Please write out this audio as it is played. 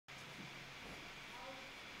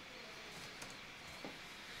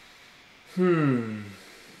Hmm.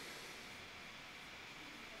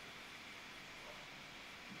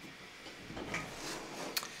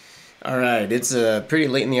 All right, it's pretty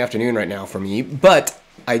late in the afternoon right now for me, but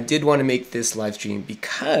I did want to make this live stream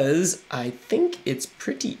because I think it's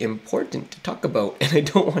pretty important to talk about, and I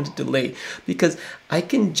don't want to delay because I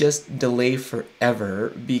can just delay forever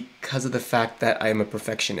because of the fact that I am a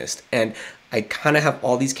perfectionist, and I kind of have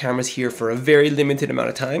all these cameras here for a very limited amount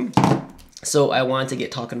of time. So I wanted to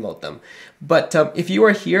get talking about them. But if you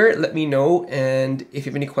are here, let me know, and if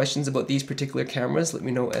you have any questions about these particular cameras, let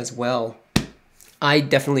me know as well. I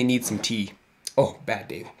definitely need some tea. Oh, bad,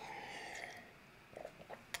 Dave.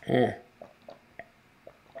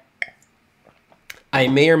 I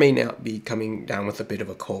may or may not be coming down with a bit of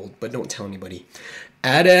a cold, but don't tell anybody.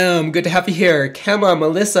 Adam, good to have you here. Kema,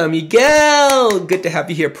 Melissa, Miguel, good to have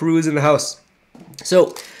you here. Peru's in the house.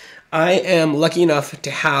 So I am lucky enough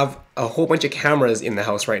to have a whole bunch of cameras in the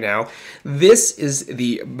house right now. This is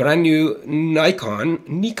the brand new Nikon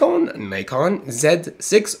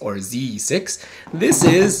Z6 or Z6. This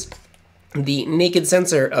is the naked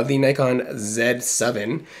sensor of the Nikon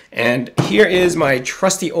Z7, and here is my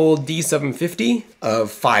trusty old D750 of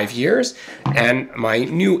 5 years, and my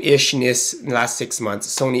new-ishness last 6 months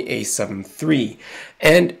Sony A7iii.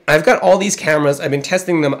 And I've got all these cameras. I've been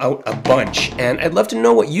testing them out a bunch, and I'd love to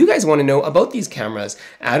know what you guys want to know about these cameras.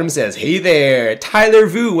 Adam says, hey there, Tyler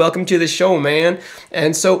Vu, welcome to the show, man.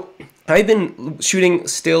 And so I've been shooting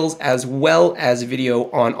stills as well as video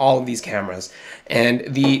on all of these cameras. And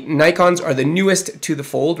the Nikons are the newest to the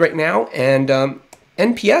fold right now. And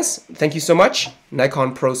NPS, thank you so much,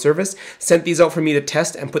 Nikon Pro Service, sent these out for me to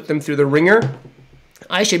test and put them through the ringer.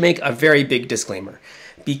 I should make a very big disclaimer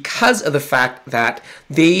because of the fact that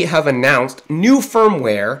they have announced new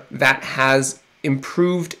firmware that has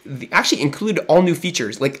improved, actually included all new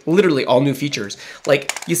features, like literally all new features.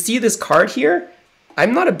 Like you see this card here?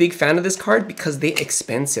 I'm not a big fan of this card because they're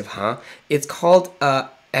expensive, huh? It's called a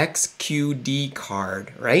XQD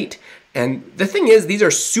card, right? And the thing is, these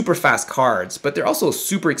are super fast cards, but they're also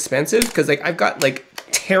super expensive because like I've got like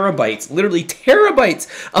terabytes, literally terabytes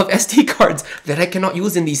of SD cards that I cannot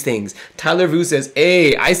use in these things. Tyler Vu says,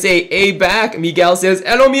 "Hey," I say, "Hey back." Miguel says,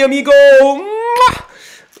 "Hello, mi amigo." Mwah!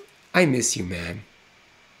 I miss you, man.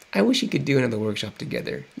 I wish we could do another workshop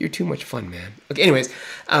together. You're too much fun, man. Okay, anyways,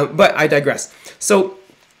 but I digress. So,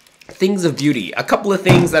 things of beauty. A couple of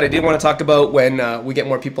things that I did want to talk about when we get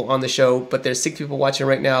more people on the show, but there's 6 people watching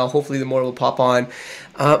right now. Hopefully the more will pop on.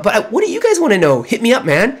 What do you guys want to know? Hit me up,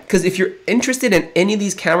 man. Because if you're interested in any of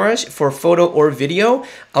these cameras for photo or video,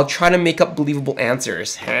 I'll try to make up believable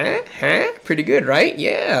answers. Huh? Pretty good, right?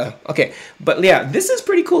 Yeah. Okay, but yeah, this is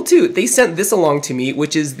pretty cool too. They sent this along to me,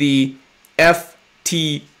 which is the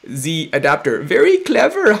FTZ adapter. Very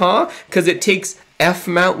clever, huh? Because it takes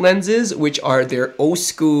F-mount lenses, which are their old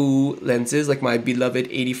school lenses, like my beloved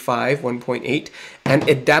 85 1.8, and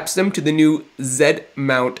adapts them to the new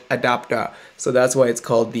Z-mount adapter. So that's why it's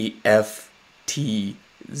called the FTZ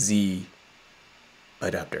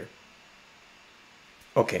adapter.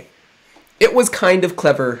 Okay. It was kind of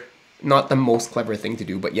clever. Not the most clever thing to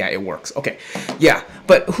do, but yeah, it works. Okay, yeah,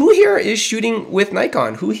 but who here is shooting with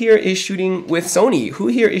Nikon? Who here is shooting with Sony? Who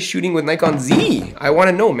here is shooting with Nikon Z? I want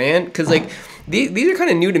to know, man, because like these are kind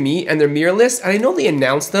of new to me, and they're mirrorless, and I know they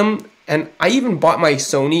announced them, and I even bought my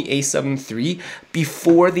Sony A7iii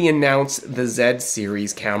before they announced the Z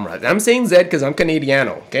series camera. I'm saying Z because I'm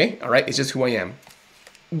Canadiano, okay? All right, it's just who I am.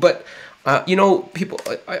 But you know, people,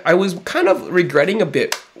 I was kind of regretting a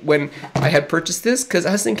bit when I had purchased this because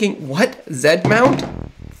I was thinking, what? Z-mount?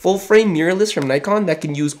 Full frame mirrorless from Nikon that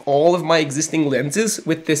can use all of my existing lenses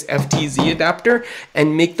with this FTZ adapter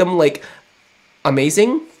and make them like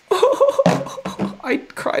amazing? I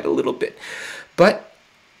cried a little bit. But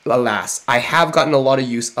alas, I have gotten a lot of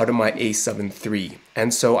use out of my A7iii.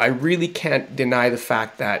 And so I really can't deny the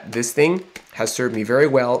fact that this thing has served me very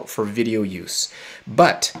well for video use.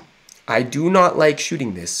 But I do not like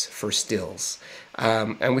shooting this for stills.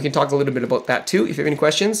 And we can talk a little bit about that too if you have any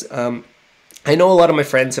questions. I know a lot of my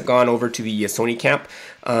friends have gone over to the Sony camp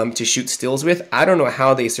to shoot stills with. I don't know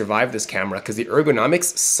how they survive this camera because the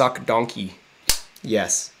ergonomics suck donkey.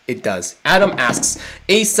 Yes, it does. Adam asks,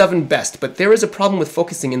 A7 best, but there is a problem with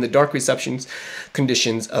focusing in the dark reception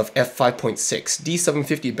conditions of f5.6.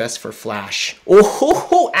 D750 best for flash. Oh, ho,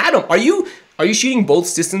 ho, Adam, are you shooting both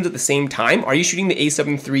systems at the same time? Are you shooting the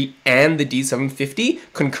A7iii and the D750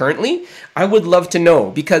 concurrently? I would love to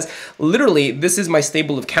know because literally this is my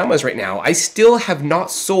stable of cameras right now. I still have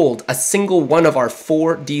not sold a single one of our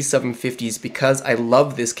 4 D750s because I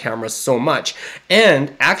love this camera so much.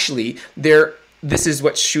 And actually they're this is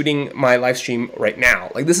what's shooting my live stream right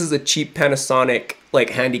now. Like, this is a cheap Panasonic like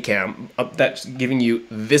Handycam that's giving you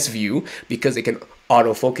this view because it can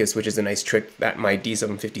autofocus, which is a nice trick that my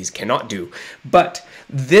D750s cannot do. But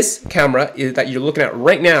this camera that you're looking at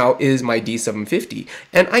right now is my D750.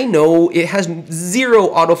 And I know it has zero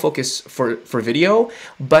autofocus for video,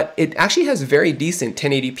 but it actually has very decent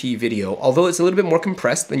 1080p video, although it's a little bit more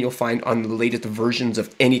compressed than you'll find on the latest versions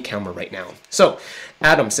of any camera right now. So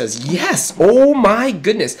Adam says, yes, oh my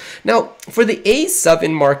goodness. Now, for the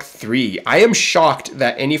A7 Mark III, I am shocked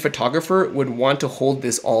that any photographer would want to hold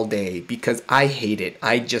this all day because I hate it.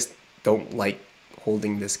 I just don't like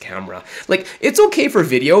holding this camera. Like, it's okay for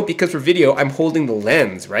video because for video, I'm holding the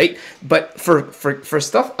lens, right? But for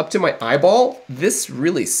stuff up to my eyeball, this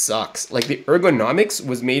really sucks. Like, the ergonomics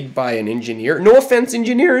was made by an engineer. No offense,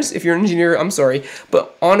 engineers. If you're an engineer, I'm sorry.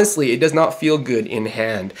 But honestly, it does not feel good in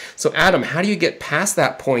hand. So Adam, how do you get past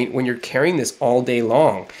that point when you're carrying this all day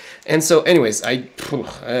long? And so anyways,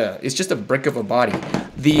 it's just a brick of a body.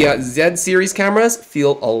 The Z series cameras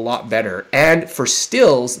feel a lot better. And for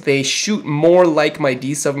stills, they shoot more like my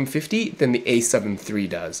D750 than the A7 III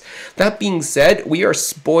does. That being said, we are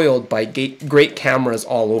spoiled by great cameras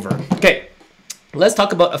all over. Okay, let's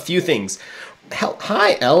talk about a few things.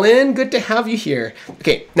 Hi, Ellen. Good to have you here.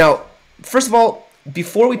 Okay, now, first of all,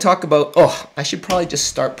 before we talk about, I should probably just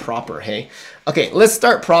start proper, hey? Okay, let's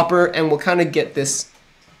start proper and we'll kind of get this.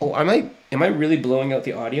 Oh, am I really blowing out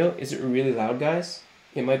the audio? Is it really loud, guys?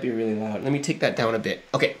 It might be really loud. Let me take that down a bit.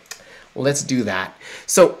 Okay, let's do that.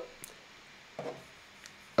 So,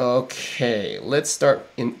 okay, let's start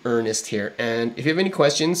in earnest here. And if you have any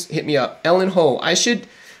questions, hit me up. Ellen Ho, I shoot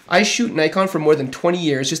Nikon for more than 20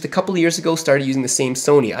 years. Just a couple of years ago, started using the same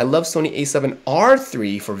Sony. I love Sony A7R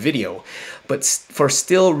III for video, but for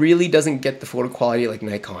still really doesn't get the photo quality like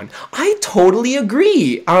Nikon. I totally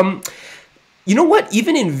agree. You know what?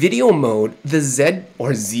 Even in video mode, the Z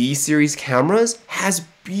or Z series cameras has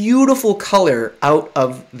beautiful color out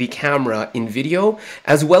of the camera in video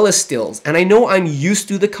as well as stills. And I know I'm used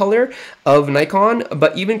to the color of Nikon,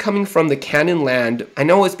 but even coming from the Canon land, I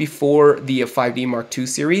know it's before the 5D Mark II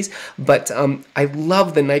series, but I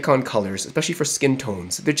love the Nikon colors, especially for skin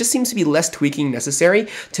tones. There just seems to be less tweaking necessary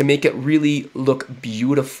to make it really look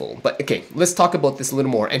beautiful. But okay, let's talk about this a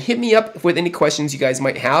little more and hit me up with any questions you guys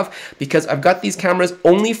might have because I've got these cameras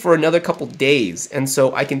only for another couple days and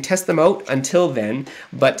so I can test them out until then.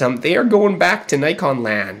 But they are going back to Nikon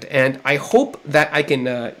land, and I hope that I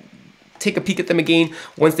can take a peek at them again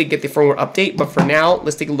once they get the firmware update. But for now,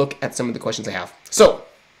 let's take a look at some of the questions I have. So,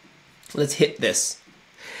 let's hit this.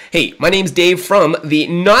 Hey, my name's Dave from the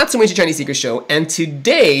Not So Ancient Chinese Secret Show, and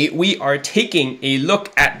today we are taking a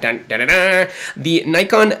look at the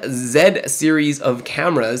Nikon Z series of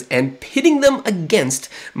cameras and pitting them against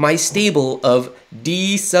my stable of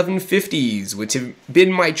D750s, which have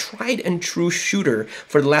been my tried and true shooter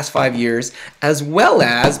for the last 5 years, as well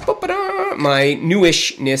as my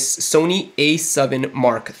newishness Sony A7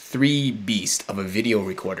 Mark III beast of a video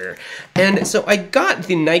recorder. And so I got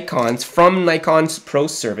the Nikons from Nikon's Pro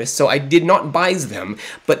service, so I did not buy them,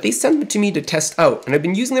 but they sent them to me to test out, and I've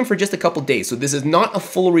been using them for just a couple days, so this is not a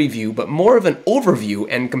full review, but more of an overview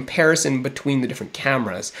and comparison between the different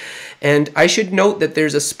cameras. And I should note that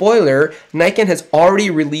there's a spoiler. Nikon has already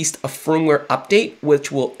released a firmware update,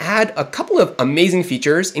 which will add a couple of amazing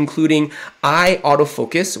features, including eye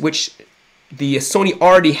autofocus, which the Sony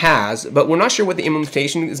already has, but we're not sure what the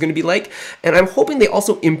implementation is going to be like. And I'm hoping they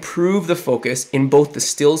also improve the focus in both the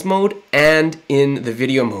stills mode and in the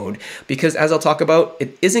video mode, because as I'll talk about,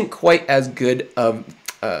 it isn't quite as good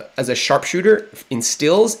as a sharpshooter in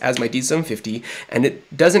stills as my D750, and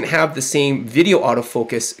it doesn't have the same video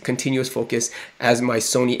autofocus, continuous focus as my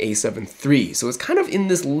Sony A7 III. So it's kind of in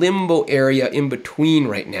this limbo area in between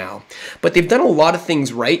right now. But they've done a lot of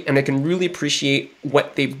things right, and I can really appreciate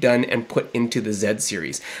what they've done and put into the Z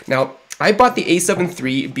series. Now, I bought the A7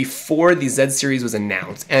 III before the Z series was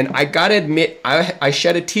announced, and I gotta admit, I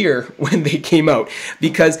shed a tear when they came out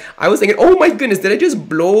because I was thinking, oh my goodness, did I just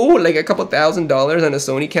blow like a couple $1,000 on a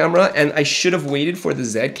Sony camera and I should have waited for the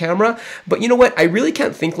Z camera? But you know what, I really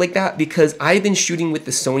can't think like that because I've been shooting with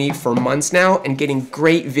the Sony for months now and getting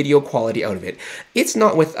great video quality out of it. It's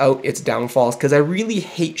not without its downfalls because I really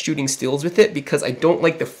hate shooting stills with it because I don't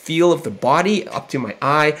like the feel of the body up to my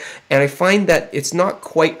eye, and I find that it's not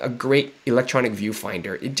quite a great great electronic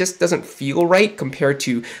viewfinder. It just doesn't feel right compared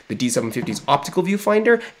to the D750's optical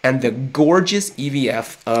viewfinder and the gorgeous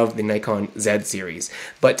EVF of the Nikon Z series.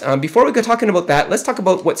 But before we go talking about that, let's talk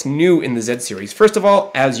about what's new in the Z series. First of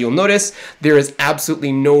all, as you'll notice, there is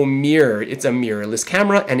absolutely no mirror. It's a mirrorless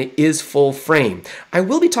camera and it is full frame. I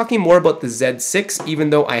will be talking more about the Z6,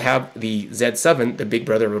 even though I have the Z7, the big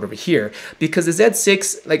brother right over here, because the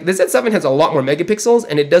Z6, like the Z7 has a lot more megapixels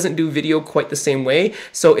and it doesn't do video quite the same way.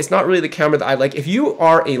 So it's not really the camera that I like. If you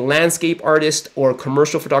are a landscape artist or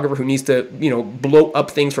commercial photographer who needs to, blow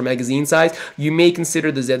up things for magazine size, you may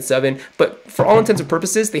consider the Z7, but for all intents and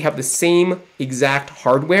purposes, they have the same exact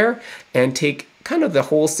hardware and take kind of the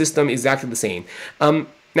whole system exactly the same.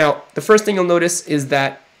 Now, the first thing you'll notice is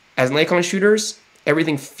that as Nikon shooters,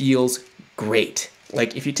 everything feels great.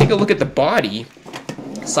 Like if you take a look at the body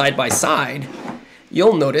side by side,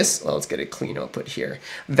 you'll notice, well, let's get a clean output here,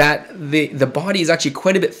 that the body is actually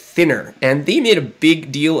quite a bit thinner. And they made a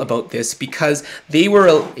big deal about this because they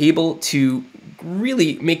were able to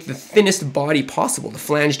really make the thinnest body possible. The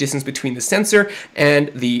flange distance between the sensor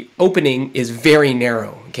and the opening is very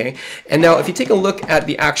narrow, okay? And now if you take a look at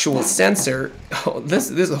the actual sensor,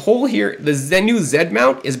 this hole here, the new Z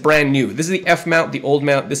mount is brand new. This is the F mount, the old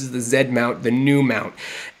mount, this is the Z mount, the new mount.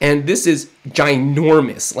 And this is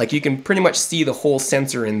ginormous. Like you can pretty much see the whole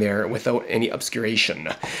sensor in there without any obscuration.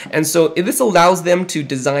 And so this allows them to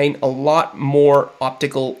design a lot more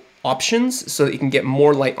optical options so that you can get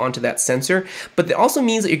more light onto that sensor, but it also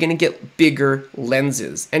means that you're going to get bigger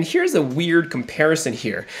lenses. And here's a weird comparison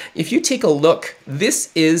here. If you take a look,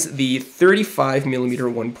 this is the 35mm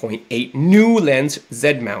 1.8 new lens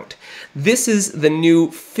Z mount. This is the new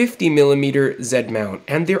 50mm Z mount,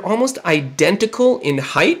 and they're almost identical in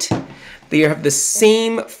height. They have the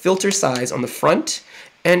same filter size on the front,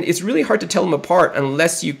 and it's really hard to tell them apart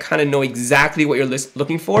unless you kind of know exactly what you're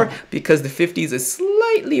looking for, because the 50s is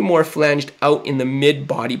slightly more flanged out in the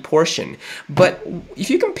mid-body portion. But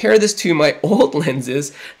if you compare this to my old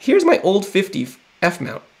lenses, here's my old 50 F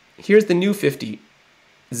mount. Here's the new 50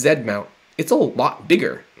 Z mount. It's a lot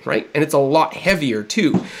bigger, right? And it's a lot heavier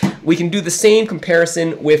too. We can do the same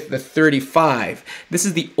comparison with the 35. This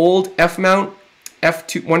is the old F mount,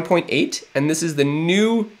 f2 1.8, and this is the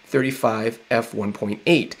new 35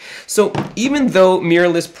 f1.8. So even though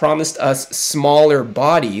mirrorless promised us smaller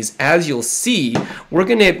bodies, as you'll see, we're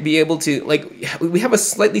going to be able to, we have a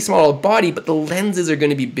slightly smaller body, but the lenses are going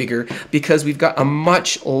to be bigger because we've got a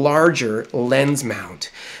much larger lens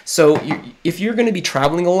mount. So if you're going to be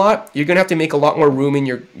traveling a lot, you're going to have to make a lot more room in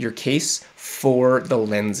your case for the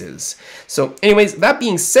lenses. So anyways, that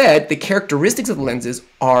being said, the characteristics of the lenses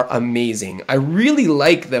are amazing. I really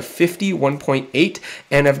like the 50 1.8,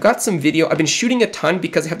 and I've got some video. I've been shooting a ton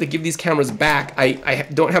because I have to give these cameras back. I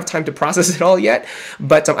don't have time to process it all yet,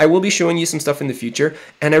 but I will be showing you some stuff in the future.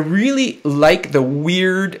 And I really like the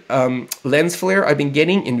weird lens flare I've been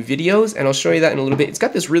getting in videos, and I'll show you that in a little bit. It's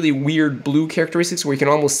got this really weird blue characteristics where you can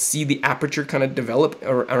almost see the aperture kind of develop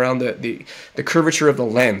around the curvature of the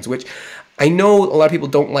lens, which I know a lot of people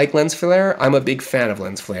don't like lens flare. I'm a big fan of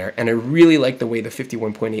lens flare, and I really like the way the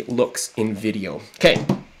 51.8 looks in video. Okay,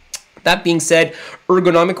 that being said,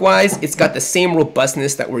 ergonomic-wise, it's got the same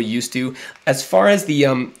robustness that we're used to. As far as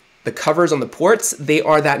the covers on the ports, they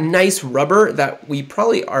are that nice rubber that we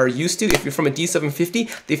probably are used to. If you're from a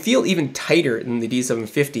D750, they feel even tighter than the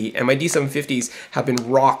D750, and my D750s have been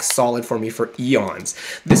rock solid for me for eons.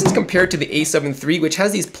 This is compared to the A7iii, which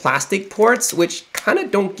has these plastic ports, which kind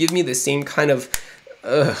of don't give me the same kind of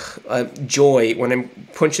joy when I'm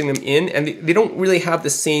punching them in, and they don't really have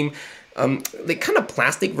the same they kind of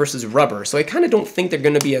plastic versus rubber, so I kind of don't think they're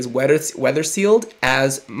going to be as weather sealed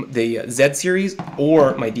as the Z series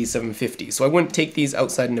or my D750. So I wouldn't take these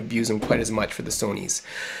outside and abuse them quite as much for the Sonys.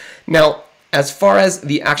 Now, as far as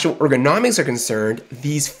the actual ergonomics are concerned,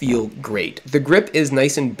 these feel great. The grip is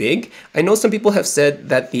nice and big. I know some people have said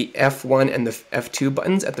that the F1 and the F2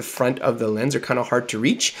 buttons at the front of the lens are kind of hard to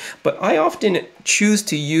reach, but I often choose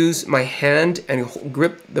to use my hand and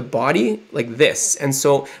grip the body like this, and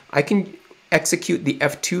so I can execute the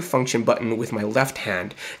F2 function button with my left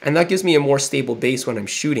hand, and that gives me a more stable base when I'm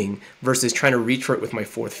shooting versus trying to reach for it with my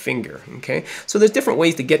fourth finger, okay? So there's different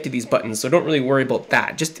ways to get to these buttons, so don't really worry about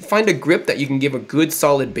that. Just find a grip that you can give a good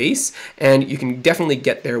solid base, and you can definitely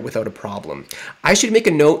get there without a problem. I should make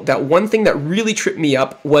a note that one thing that really tripped me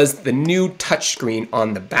up was the new touchscreen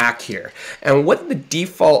on the back here. And what the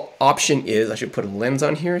default option is, I should put a lens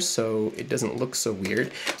on here so it doesn't look so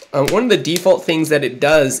weird. One of the default things that it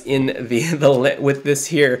does in with this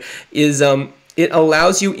here is it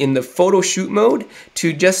allows you in the photo shoot mode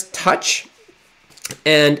to just touch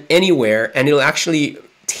and anywhere, and it'll actually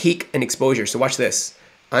take an exposure. So watch this.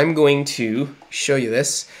 I'm going to show you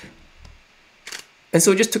this. And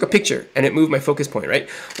so it just took a picture and it moved my focus point, right?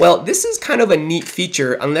 Well, this is kind of a neat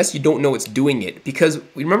feature unless you don't know it's doing it, because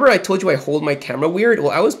remember I told you I hold my camera weird?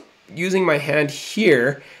 Well, I was using my hand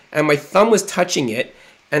here and my thumb was touching it,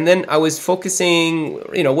 and then I was focusing,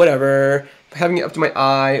 you know, whatever, having it up to my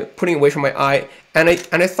eye, putting it away from my eye, and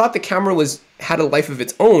I thought the camera had a life of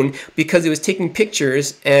its own because it was taking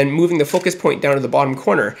pictures and moving the focus point down to the bottom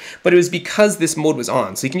corner. But it was because this mode was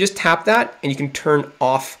on. So you can just tap that and you can turn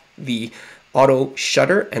off the auto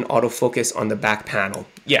shutter and autofocus on the back panel.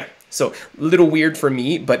 Yeah, so a little weird for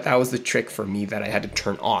me, but that was the trick for me that I had to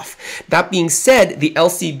turn off. That being said, the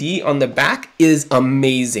LCD on the back is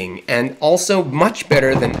amazing and also much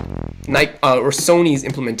better than Nikon or Sony's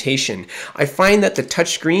implementation. I find that the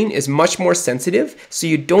touchscreen is much more sensitive, so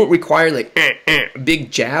you don't require like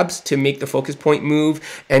big jabs to make the focus point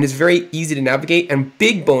move, and it's very easy to navigate. And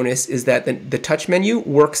big bonus is that the touch menu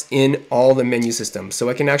works in all the menu systems, so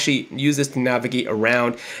I can actually use this to navigate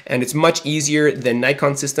around, and it's much easier than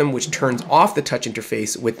Nikon system, which turns off the touch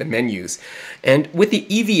interface with the menus. And with the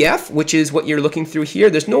EVF, which is what you're looking through here,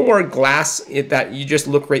 there's no more glass that you just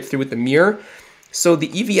look right through with the mirror. So the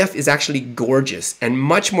EVF is actually gorgeous and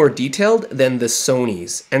much more detailed than the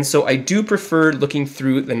Sony's. And so I do prefer looking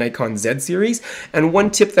through the Nikon Z series. And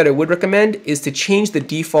one tip that I would recommend is to change the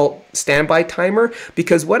default standby timer,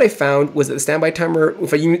 because what I found was that the standby timer,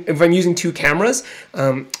 if I'm using two cameras,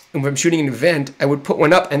 if I'm shooting an event, I would put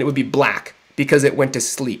one up and it would be black because it went to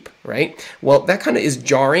sleep, right? Well, that kind of is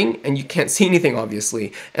jarring and you can't see anything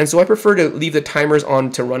obviously. And so I prefer to leave the timers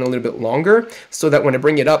on to run a little bit longer so that when I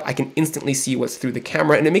bring it up, I can instantly see what's through the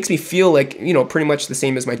camera, and it makes me feel like, you know, pretty much the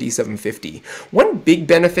same as my D750. One big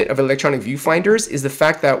benefit of electronic viewfinders is the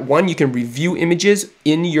fact that one, you can review images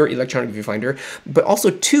in your electronic viewfinder, but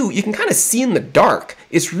also two, you can kind of see in the dark.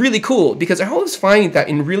 It's really cool because I always find that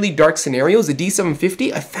in really dark scenarios, the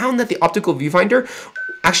D750, I found that the optical viewfinder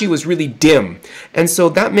actually was really dim. And so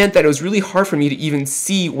that meant that it was really hard for me to even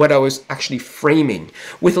see what I was actually framing.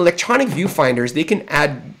 With electronic viewfinders, they can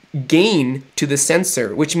add gain to the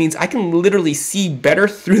sensor, which means I can literally see better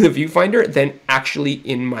through the viewfinder than actually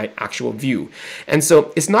in my actual view. And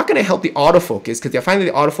so it's not going to help the autofocus, because I find that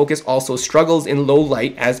the autofocus also struggles in low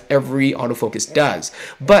light, as every autofocus does.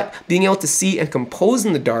 But being able to see and compose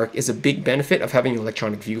in the dark is a big benefit of having an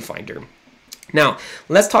electronic viewfinder. Now,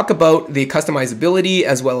 let's talk about the customizability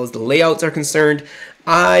as well as the layouts are concerned.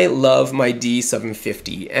 I love my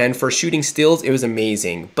D750, and for shooting stills, it was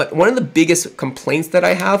amazing. But one of the biggest complaints that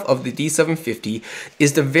I have of the D750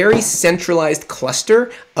 is the very centralized cluster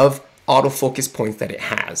of autofocus points that it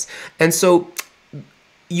has. And so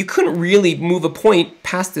you couldn't really move a point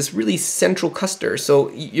past this really central cluster. So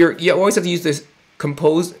you always have to use this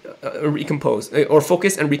recompose or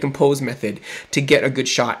focus and recompose method to get a good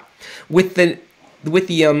shot. With the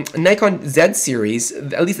Nikon Z series,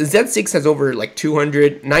 at least the Z6 has over like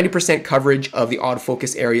 90% coverage of the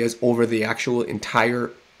autofocus areas over the actual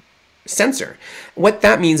entire sensor. What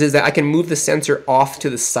that means is that I can move the sensor off to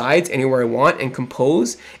the sides anywhere I want and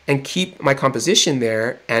compose and keep my composition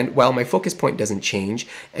there, and while my focus point doesn't change,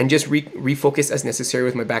 and just refocus as necessary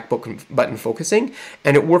with my back button focusing,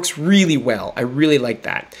 and it works really well. I really like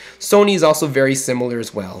that. Sony is also very similar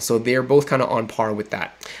as well, so they're both kind of on par with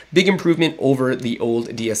that. Big improvement over the old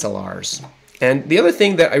DSLRs. And the other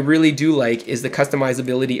thing that I really do like is the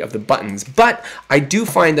customizability of the buttons. But I do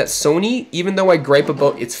find that Sony, even though I gripe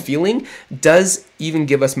about its feeling, does even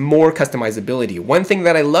give us more customizability. One thing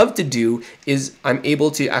that I love to do is I'm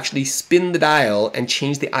able to actually spin the dial and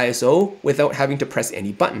change the ISO without having to press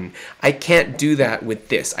any button. I can't do that with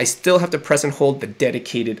this. I still have to press and hold the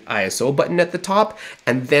dedicated ISO button at the top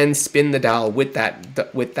and then spin the dial with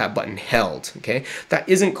that button held. Okay, that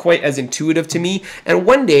isn't quite as intuitive to me. And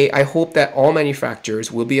one day I hope that all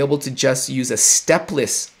manufacturers will be able to just use a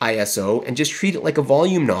stepless ISO and just treat it like a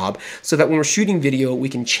volume knob, so that when we're shooting video, we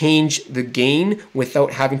can change the gain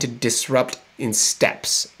without having to disrupt in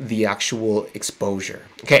steps the actual exposure.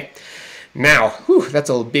 Okay, now, that's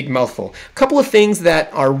a big mouthful. A couple of things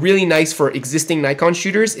that are really nice for existing Nikon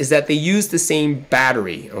shooters is that they use the same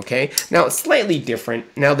battery, okay? Now, it's slightly different.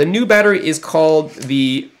 Now, the new battery is called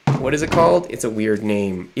the, what is it called? It's a weird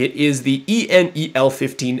name. It is the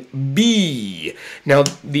NEL15B. Now,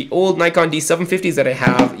 the old Nikon D750s that I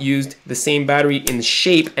have used the same battery in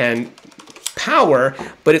shape and power,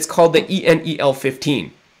 but it's called the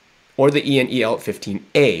NEL15 or the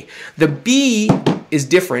NEL15A. The B is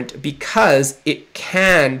different because it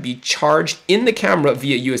can be charged in the camera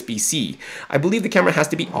via USB-C. I believe the camera has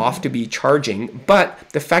to be off to be charging, but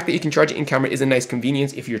the fact that you can charge it in camera is a nice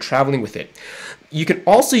convenience if you're traveling with it. You can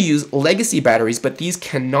also use legacy batteries, but these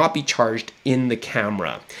cannot be charged in the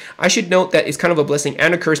camera. I should note that it's kind of a blessing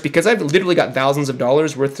and a curse because I've literally got thousands of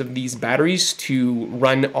dollars worth of these batteries to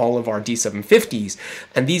run all of our D750s,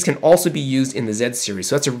 and these can also be used in the Z series.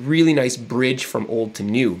 So that's a really nice bridge from old to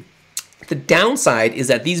new. The downside is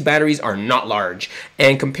that these batteries are not large,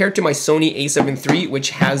 and compared to my Sony A7iii,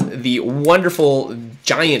 which has the wonderful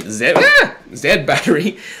giant Z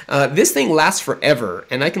battery, this thing lasts forever,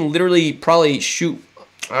 and I can literally probably shoot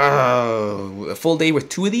a full day with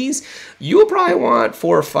 2 of these. You'll probably want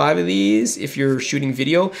 4 or 5 of these if you're shooting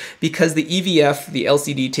video, because the EVF, the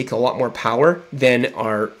LCD, takes a lot more power than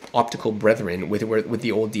our optical brethren with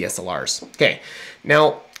the old DSLRs. Okay,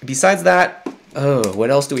 now besides that, oh, what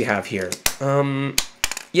else do we have here?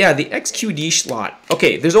 Yeah, the XQD slot.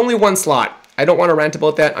 Okay, there's only one slot. I don't want to rant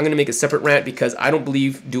about that. I'm going to make a separate rant because I don't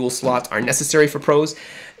believe dual slots are necessary for pros.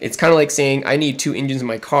 It's kind of like saying I need 2 engines in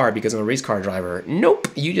my car because I'm a race car driver. Nope,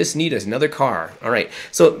 you just need another car. All right,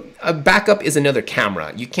 so a backup is another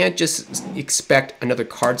camera. You can't just expect another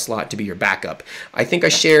card slot to be your backup. I think I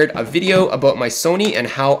shared a video about my Sony and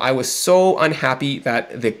how I was so unhappy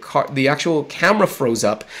that the actual camera froze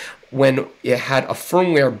up when it had a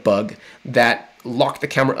firmware bug that locked the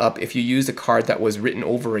camera up if you use a card that was written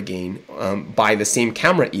over again by the same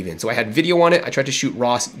camera even. So I had video on it, I tried to shoot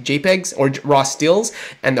raw JPEGs or raw stills,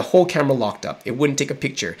 and the whole camera locked up. It wouldn't take a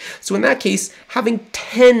picture. So in that case, having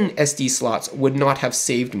 10 SD slots would not have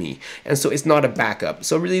saved me, and so it's not a backup.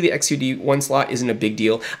 So really the XQD 1 slot isn't a big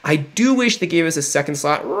deal. I do wish they gave us a second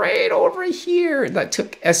slot right over here that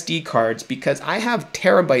took SD cards, because I have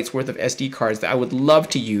terabytes worth of SD cards that I would love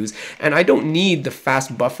to use, and I don't need the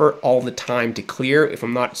fast buffer all the time to clear if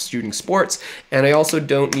I'm not shooting sports, and I also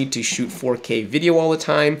don't need to shoot 4K video all the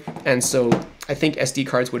time, and so I think SD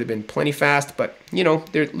cards would have been plenty fast, but you know,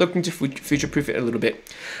 they're looking to future-proof it a little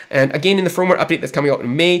bit. And again, in the firmware update that's coming out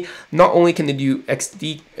in May, not only can they do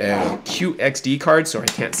QXD cards, sorry,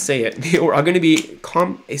 I can't say it, they are going to be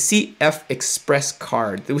a CF Express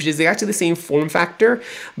card, which is actually the same form factor,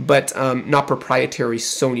 but not proprietary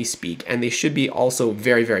Sony speak, and they should be also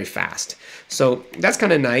very, very fast. So that's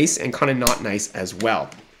kind of nice and kind of not nice as well.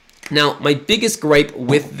 Now, my biggest gripe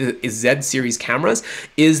with the Z series cameras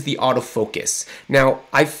is the autofocus. Now,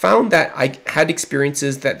 I found that I had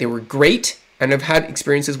experiences that they were great, and I've had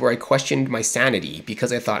experiences where I questioned my sanity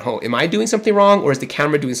because I thought, oh, am I doing something wrong, or is the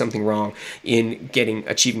camera doing something wrong in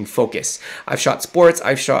achieving focus? I've shot sports,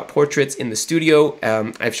 I've shot portraits in the studio,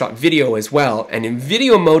 I've shot video as well, and in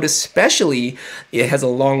video mode especially, it has a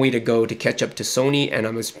long way to go to catch up to Sony, and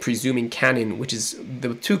I'm presuming Canon, which is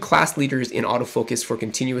the 2 class leaders in autofocus for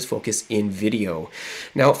continuous focus in video.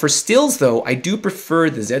 Now, for stills though, I do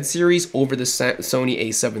prefer the Z series over the Sony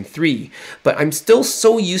A7 III, but I'm still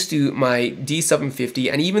so used to my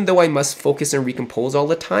D750, and even though I must focus and recompose all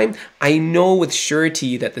the time, I know with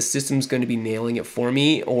surety that the system's going to be nailing it for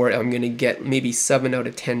me, or I'm going to get maybe 7 out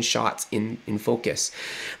of 10 shots in focus.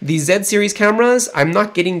 The Z series cameras, I'm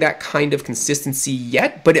not getting that kind of consistency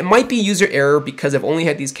yet, but it might be user error because I've only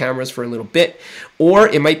had these cameras for a little bit, or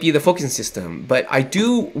it might be the focusing system. But I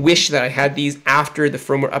do wish that I had these after the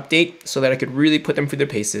firmware update so that I could really put them through their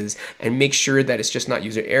paces and make sure that it's just not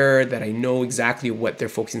user error, that I know exactly what their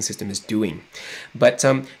focusing system is doing. But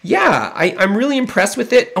yeah, I'm really impressed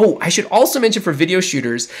with it. Oh, I should also mention for video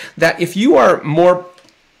shooters that if you are more,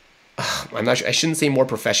 I'm not sure, I shouldn't say more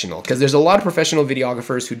professional, because there's a lot of professional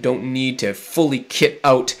videographers who don't need to fully kit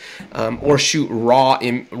out or shoot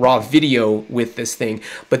raw video with this thing.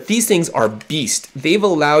 But these things are beast. They've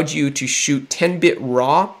allowed you to shoot 10-bit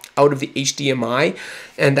raw out of the HDMI,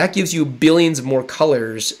 and that gives you billions more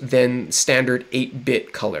colors than standard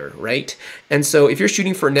 8-bit color, right? And so if you're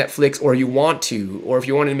shooting for Netflix, or you want to, or if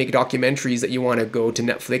you want to make documentaries that you want to go to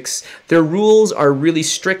Netflix, their rules are really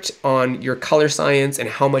strict on your color science and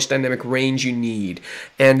how much dynamic range you need.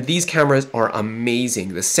 And these cameras are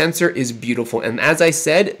amazing. The sensor is beautiful, and as I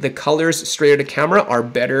said, the colors straight out of camera are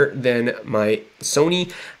better than my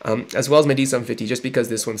Sony, as well as my D750, just because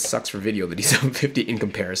this one sucks for video, the D750 in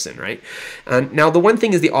comparison, right? Now, the one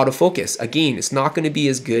thing is the autofocus. Again, it's not going to be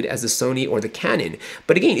as good as the Sony or the Canon.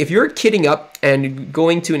 But again, if you're kitting up and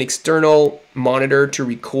going to an external monitor to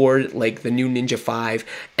record like the new Ninja 5,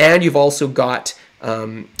 and you've also got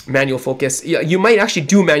manual focus, you might actually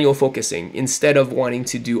do manual focusing instead of wanting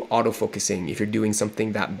to do autofocusing if you're doing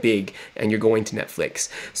something that big and you're going to Netflix.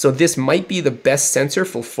 So this might be the best sensor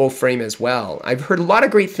for full frame as well. I've heard a lot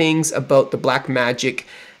of great things about the Blackmagic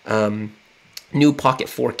new Pocket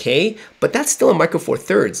 4K, but that's still a Micro Four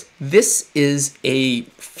Thirds. This is a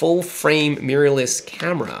full frame mirrorless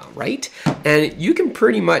camera, right? And you can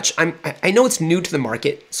pretty much, I know it's new to the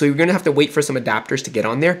market, so you're gonna have to wait for some adapters to get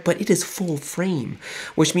on there, but it is full frame,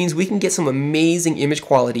 which means we can get some amazing image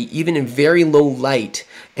quality, even in very low light,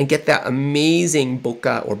 and get that amazing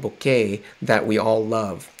bokeh or bokeh that we all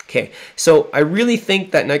love. Okay, so I really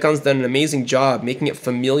think that Nikon's done an amazing job making it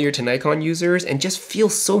familiar to Nikon users and just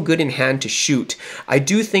feels so good in hand to shoot. I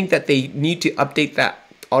do think that they need to update that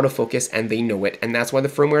autofocus, and they know it, and that's why the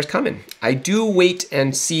firmware is coming. I do wait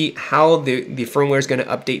and see how the firmware is going to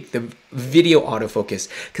update the video autofocus,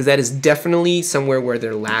 because that is definitely somewhere where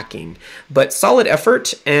they're lacking. But solid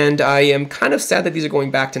effort, and I am kind of sad that these are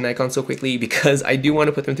going back to Nikon so quickly, because I do want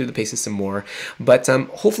to put them through the paces some more. But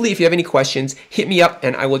hopefully if you have any questions, hit me up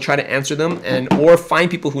and I will try to answer them, and or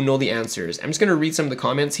find people who know the answers. I'm just going to read some of the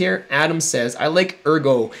comments here. Adam says, I like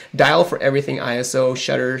Ergo, dial for everything ISO,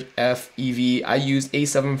 shutter, F, EV. I use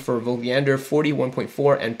A7 for Vogander 40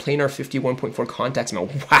 1.4 and planar 50 1.4 contacts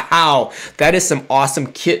mount. Wow, that is some awesome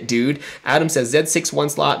kit, dude. Adam says Z6 one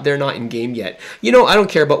slot, they're not in game yet. You know, I don't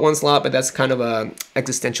care about one slot, but that's kind of a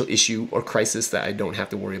existential issue or crisis that I don't have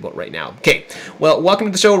to worry about right now. Okay, well, welcome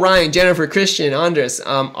to the show, Ryan, Jennifer, Christian, Andres,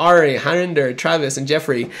 Ari, Harinder, Travis, and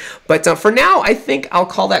Jeffrey. But for now, I think I'll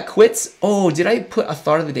call that quits. Oh, did I put a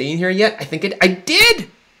thought of the day in here yet? I think I did.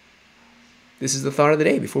 This is the thought of the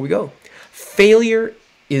day before we go. Failure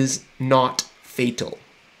is not fatal,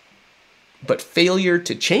 but failure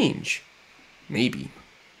to change, maybe.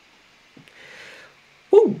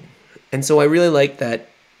 Woo. And so I really like that,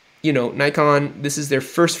 you know, Nikon, this is their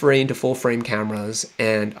first foray into full frame cameras,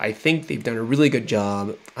 and I think they've done a really good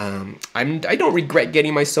job. I don't regret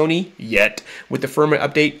getting my Sony yet. With the firmware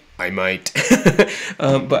update, I might.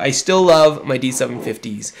 But I still love my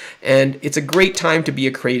D750s, and it's a great time to be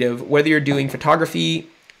a creative, whether you're doing photography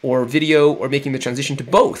or video or making the transition to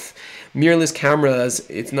both. Mirrorless cameras,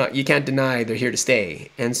 you can't deny they're here to stay.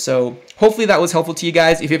 And so hopefully that was helpful to you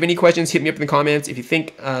guys. If you have any questions, hit me up in the comments. If you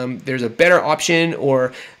think there's a better option,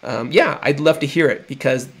 or yeah, I'd love to hear it,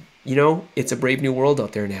 because you know, it's a brave new world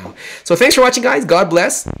out there now. So thanks for watching, guys. God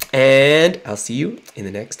bless, and I'll see you in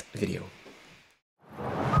the next video.